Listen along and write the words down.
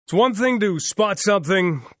It's one thing to spot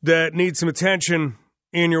something that needs some attention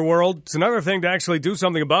in your world. It's another thing to actually do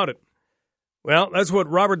something about it. Well, that's what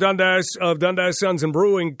Robert Dundas of Dundas Sons and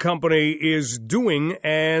Brewing Company is doing,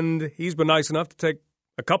 and he's been nice enough to take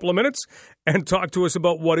a couple of minutes and talk to us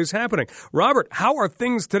about what is happening. Robert, how are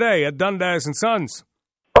things today at Dundas and Sons?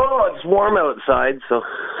 Oh, it's warm outside, so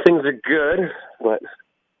things are good, but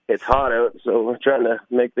it's hot out, so we're trying to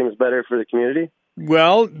make things better for the community.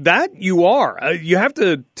 Well, that you are. You have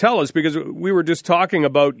to tell us, because we were just talking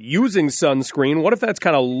about using sunscreen. What if that's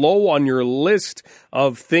kind of low on your list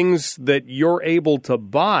of things that you're able to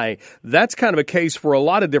buy? That's kind of a case for a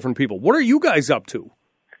lot of different people. What are you guys up to?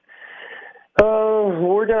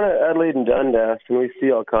 We're down at Adelaide and Dundas, and we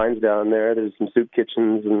see all kinds down there. There's some soup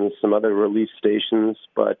kitchens and some other relief stations,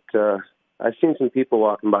 but I've seen some people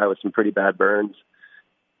walking by with some pretty bad burns.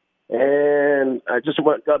 And I just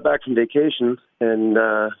got back from vacation, and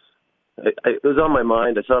it was on my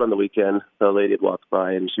mind. I saw it on the weekend. A lady had walked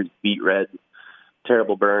by, and she was beet red,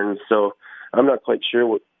 terrible burns. So I'm not quite sure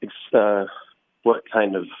what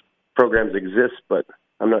kind of programs exist, but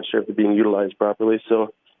I'm not sure if they're being utilized properly.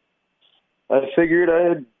 So I figured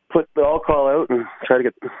I'd put the all call out and try to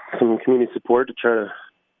get some community support to try to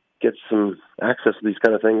get some access to these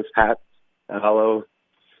kind of things: hats, aloe,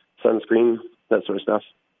 sunscreen, that sort of stuff.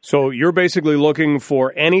 So you're basically looking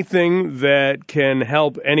for anything that can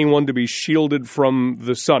help anyone to be shielded from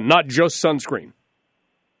the sun, not just sunscreen.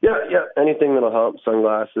 Yeah, anything that'll help,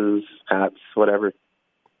 sunglasses, hats, whatever.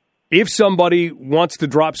 If somebody wants to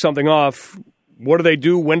drop something off, what do they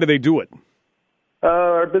do? When do they do it?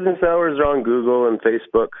 Our business hours are on Google and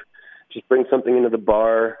Facebook. Just bring something into the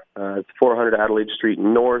bar. It's 400 Adelaide Street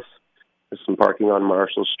North. There's some parking on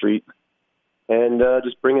Marshall Street. And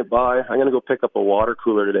just bring it by. I'm going to go pick up a water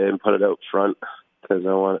cooler today and put it out front because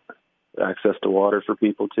I want access to water for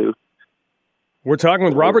people too. We're talking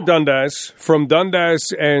with Robert Dundas from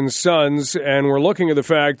Dundas and Sons, and we're looking at the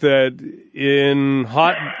fact that in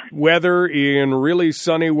hot weather, in really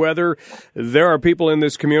sunny weather, there are people in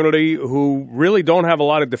this community who really don't have a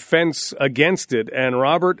lot of defense against it. And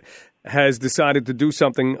Robert has decided to do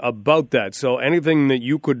something about that. So anything that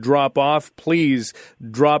you could drop off, please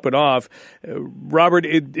drop it off. Robert,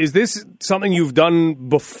 is this something you've done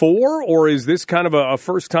before, or is this kind of a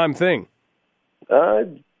first-time thing?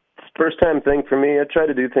 First-time thing for me. I try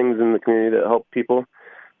to do things in the community that help people.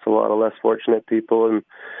 It's a lot of less fortunate people. And,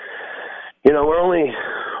 you know, we're only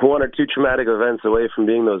one or two traumatic events away from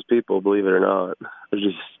being those people, believe it or not. They're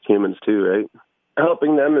just humans too, right?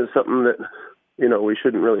 Helping them is something that, you know, we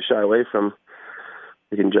shouldn't really shy away from.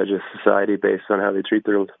 We can judge a society based on how they treat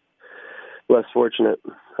their less fortunate,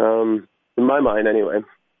 in my mind anyway.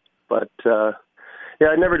 But,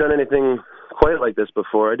 I'd never done anything quite like this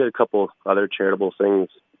before. I did a couple other charitable things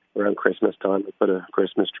around Christmas time. I put a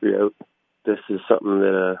Christmas tree out. This is something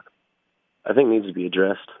that I think needs to be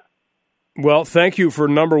addressed. Well, thank you for,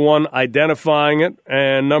 number one, identifying it,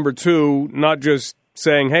 and number two, not just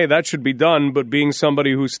saying, hey, that should be done, but being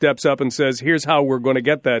somebody who steps up and says, here's how we're going to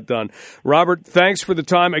get that done. Robert, thanks for the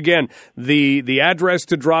time. Again, the address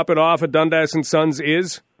to drop it off at Dundas & Sons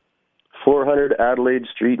is? 400 Adelaide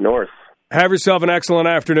Street North. Have yourself an excellent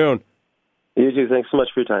afternoon. You too. Thanks so much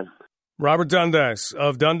for your time. Robert Dundas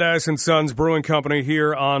of Dundas & Sons Brewing Company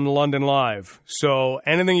here on London Live. So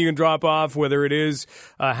anything you can drop off, whether it is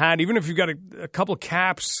a hat, even if you've got a couple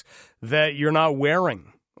caps that you're not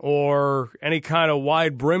wearing, or any kind of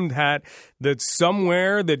wide-brimmed hat that's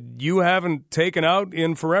somewhere that you haven't taken out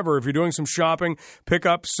in forever. If you're doing some shopping, pick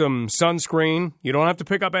up some sunscreen. You don't have to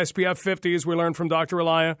pick up SPF 50, as we learned from Dr.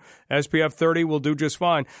 Elia. SPF 30 will do just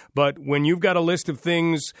fine. But when you've got a list of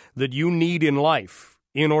things that you need in life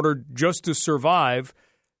in order just to survive,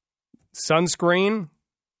 sunscreen,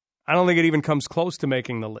 I don't think it even comes close to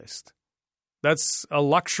making the list. That's a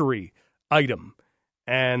luxury item.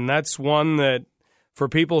 And that's one that, for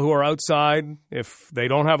people who are outside, if they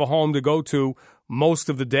don't have a home to go to most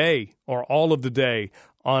of the day or all of the day,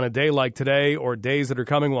 on a day like today or days that are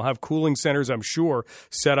coming, we'll have cooling centers, I'm sure,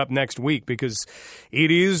 set up next week because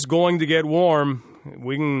it is going to get warm.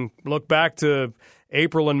 We can look back to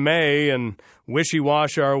April and May and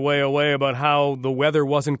wishy-wash our way away about how the weather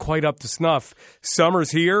wasn't quite up to snuff.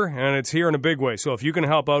 Summer's here, and it's here in a big way. So if you can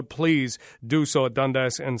help out, please do so at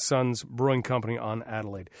Dundas & Sons Brewing Company on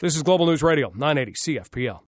Adelaide. This is Global News Radio, 980 CFPL.